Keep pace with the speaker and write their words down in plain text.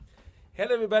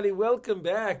Hello, everybody. Welcome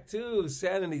back to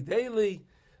Sanity Daily.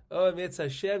 Oh, Mitz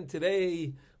Hashem.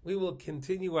 Today we will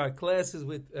continue our classes in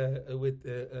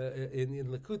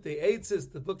Likutey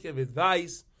Eitzos, the book of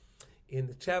advice, in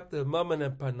the chapter of Mammon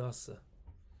and Parnasa.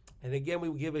 And again, we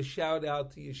will give a shout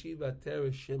out to Yeshiva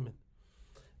Teres Shimon,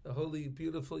 the holy,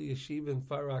 beautiful yeshiva in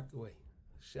Far Rockaway.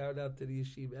 Shout out to the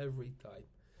yeshiva every time.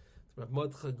 Rav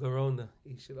Mordechai Gorona,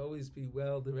 he should always be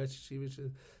well. The Rosh Yeshiva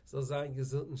should so sein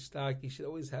gesund und stark. He should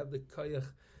always have the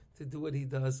koyach to do what he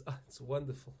does. It's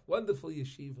wonderful, wonderful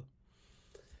yeshiva.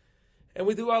 And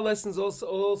we do our lessons also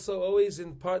always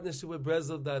in partnership with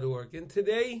Breslov.org. And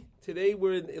today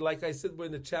we're in, like I said, we're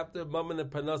in the chapter of Mammon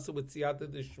and Parnasa with Siyata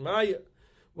D'Shmaya.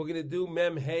 We're going to do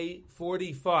Mem Hey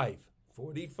 45.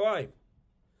 45.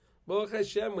 Baruch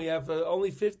Hashem, we have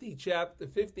only 50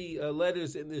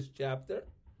 letters in this chapter.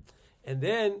 And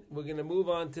then we're going to move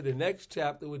on to the next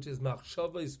chapter, which is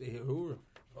Machshavos V'Hirurim.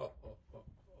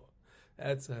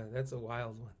 That's a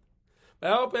wild one.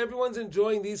 But I hope everyone's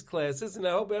enjoying these classes, and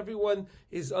I hope everyone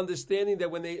is understanding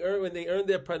that when they earn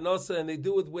their parnasa and they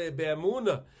do it with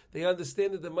be'amuna, they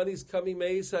understand that the money's coming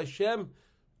me'ez Hashem.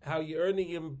 How you're earning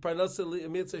your parnasa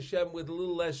me'ez Hashem with a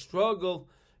little less struggle,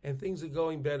 and things are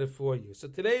going better for you. So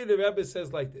today the Rebbe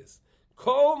says like this: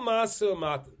 Kol Maser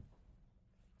Matan.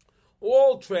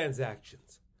 All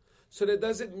transactions. So that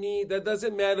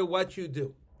doesn't matter what you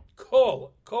do.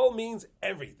 Kol means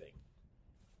everything.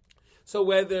 So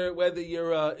whether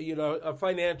you're a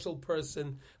financial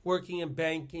person working in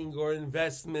banking or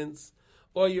investments,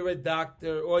 or you're a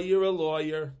doctor, or you're a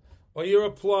lawyer, or you're a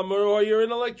plumber, or you're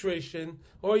an electrician,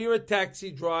 or you're a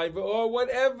taxi driver, or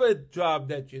whatever job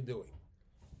that you're doing.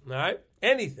 All right?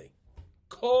 Anything.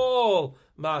 Kol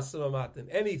Maser Matan.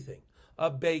 Anything. A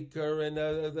baker and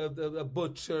a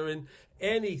butcher and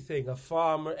anything, a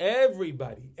farmer,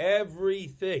 everybody,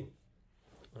 everything.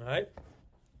 All right?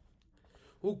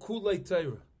 Ukulei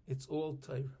Torah. It's all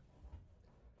Torah.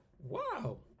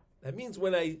 Wow. That means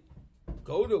when I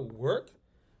go to work,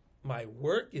 my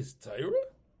work is Torah?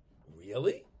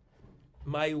 Really?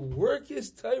 My work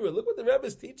is Torah. Look what the Rebbe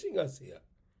is teaching us here.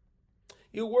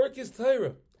 Your work is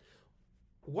Torah.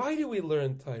 Why do we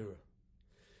learn Torah?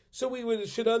 So we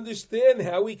should understand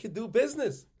how we can do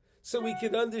business. So we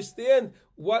can understand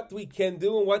what we can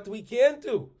do and what we can't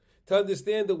do. To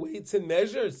understand the weights and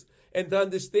measures. And to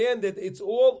understand that it's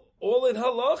all in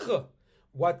halacha.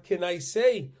 What can I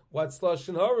say? What's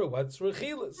lashon hara? What's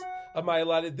rechilas? Am I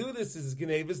allowed to do this? Is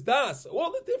gnevus das? All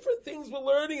the different things we're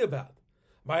learning about.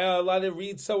 Am I allowed to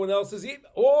read someone else's eat?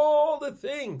 All the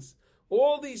things.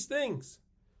 All these things.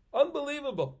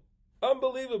 Unbelievable.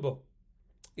 Unbelievable.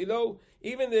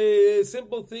 Even the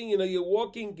simple thing, you're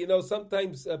walking,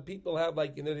 sometimes people have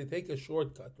they take a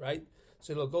shortcut, right?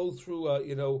 So they'll go through, I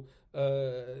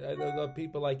don't know,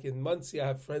 people like in Muncie, I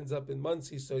have friends up in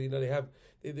Muncie, so,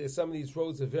 some of these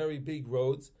roads are very big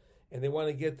roads, and they want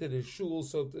to get to the shul,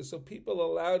 so people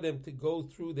allow them to go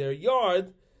through their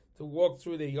yard, to walk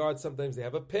through their yard. Sometimes they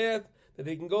have a path that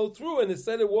they can go through, and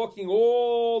instead of walking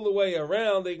all the way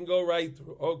around, they can go right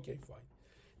through. Okay, fine.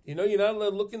 You're not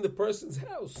allowed to look in the person's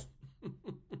house.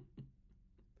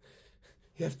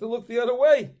 You have to look the other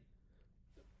way.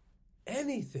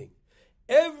 Anything.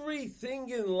 Everything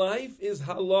in life is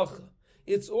halacha.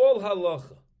 It's all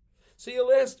halacha. So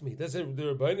you'll ask me, does the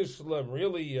Rebbeinu Shalom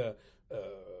really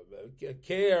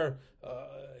care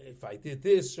if I did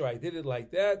this or I did it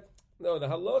like that? No, the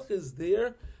halacha is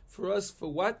there for us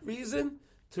for what reason?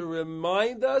 To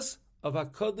remind us of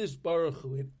HaKadosh Baruch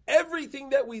Hu. In everything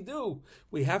that we do,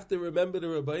 we have to remember the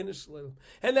Rebbeinu Shalom.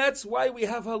 And that's why we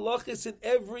have halachas in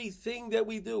everything that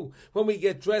we do. When we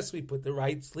get dressed, we put the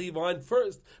right sleeve on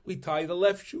first. We tie the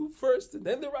left shoe first, and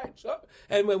then the right shoe.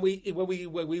 And when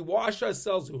we wash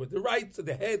ourselves, we put the right to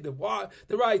the head, the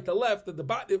right, the left, and the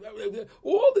bottom.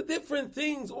 All the different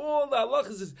things, all the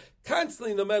halachas is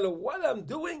constantly, no matter what I'm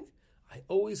doing, I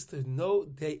always to know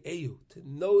de'ehu, to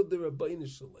know the Rebbeinu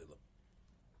Shalom.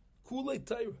 Kulei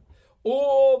Torah.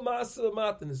 All Maser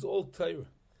Matan is all Torah.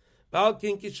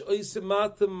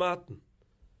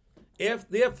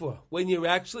 Therefore, when you're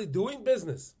actually doing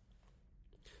business,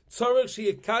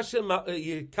 tzarech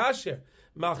sheyikasher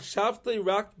machshavtei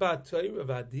rak ba'Torah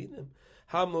v'adinim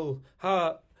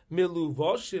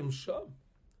hamiluvoshim sham.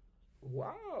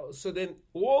 Wow. So then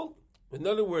in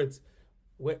other words,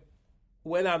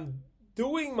 when I'm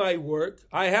doing my work,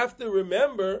 I have to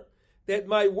remember that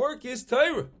my work is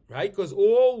Torah, right? Because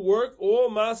all work, all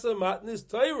Maser Matan is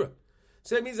Torah.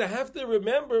 So that means I have to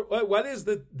remember what is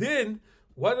the din.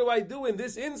 What do I do in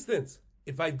this instance?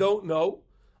 If I don't know,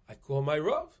 I call my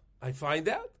Rav. I find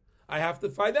out. I have to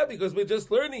find out because we're just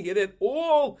learning it that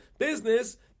all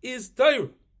business is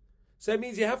Torah. So that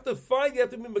means you have to be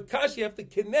makash, you have to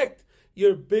connect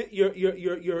your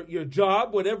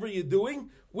job, whatever you're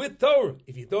doing, with Torah.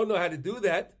 If you don't know how to do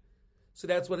that, so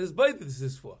that's what his Baitis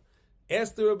is for.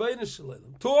 Ask the Rabbeinu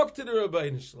Shalom. Talk to the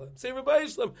Rabbeinu Shalom. Say,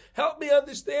 Rabbeinu Shalom, help me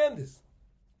understand this.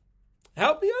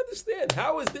 Help me understand.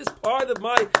 How is this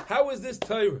how is this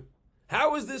Torah?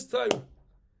 How is this Torah?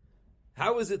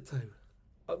 How is it Torah?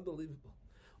 Unbelievable.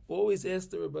 Always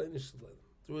ask the Rabbeinu Shalom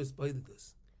through his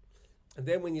Baitis. And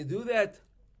then when you do that,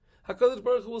 HaKadosh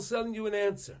Baruch Hu will send you an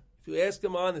answer. If you ask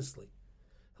him honestly,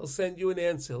 he'll send you an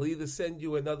answer. He'll either send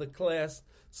you another class,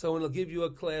 someone will give you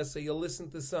a class, or you'll listen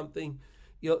to something,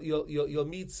 you'll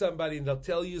meet somebody and they'll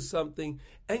tell you something,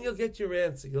 and you'll get your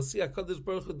answer. You'll see HaKadosh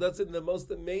Baruch Hu does it in the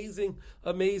most amazing,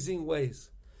 amazing ways.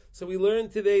 So we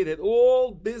learned today that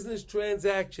all business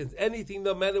transactions, anything,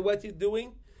 no matter what you're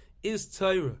doing, is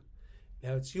Torah.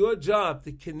 Now it's your job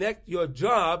to connect your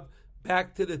job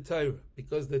back to the Torah,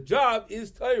 because the job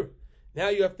is Torah. Now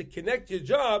you have to connect your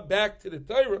job back to the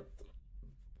Torah.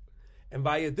 And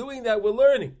by doing that, we're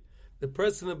learning. The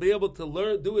person will be able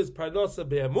to do his parnasa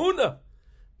be'emunah,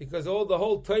 because the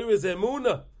whole Torah is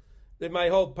emunah. That my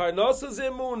whole parnasa is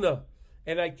emunah.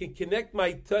 And I can connect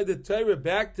the Torah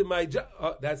back to my job.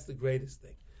 Oh, that's the greatest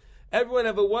thing. Everyone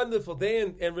have a wonderful day.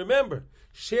 And remember,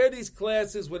 share these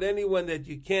classes with anyone that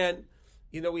you can.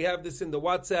 We have this in the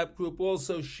WhatsApp group.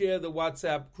 Also share the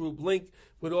WhatsApp group link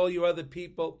with all your other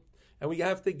people. And we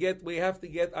have to get,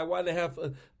 I want to have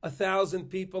 1,000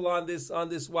 people on this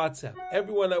WhatsApp.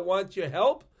 Everyone, I want your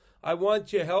help. I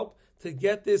want your help to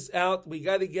get this out. We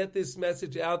got to get this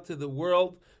message out to the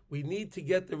world. We need to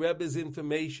get the Rebbe's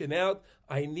information out.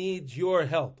 I need your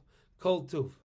help. Kol Tuv.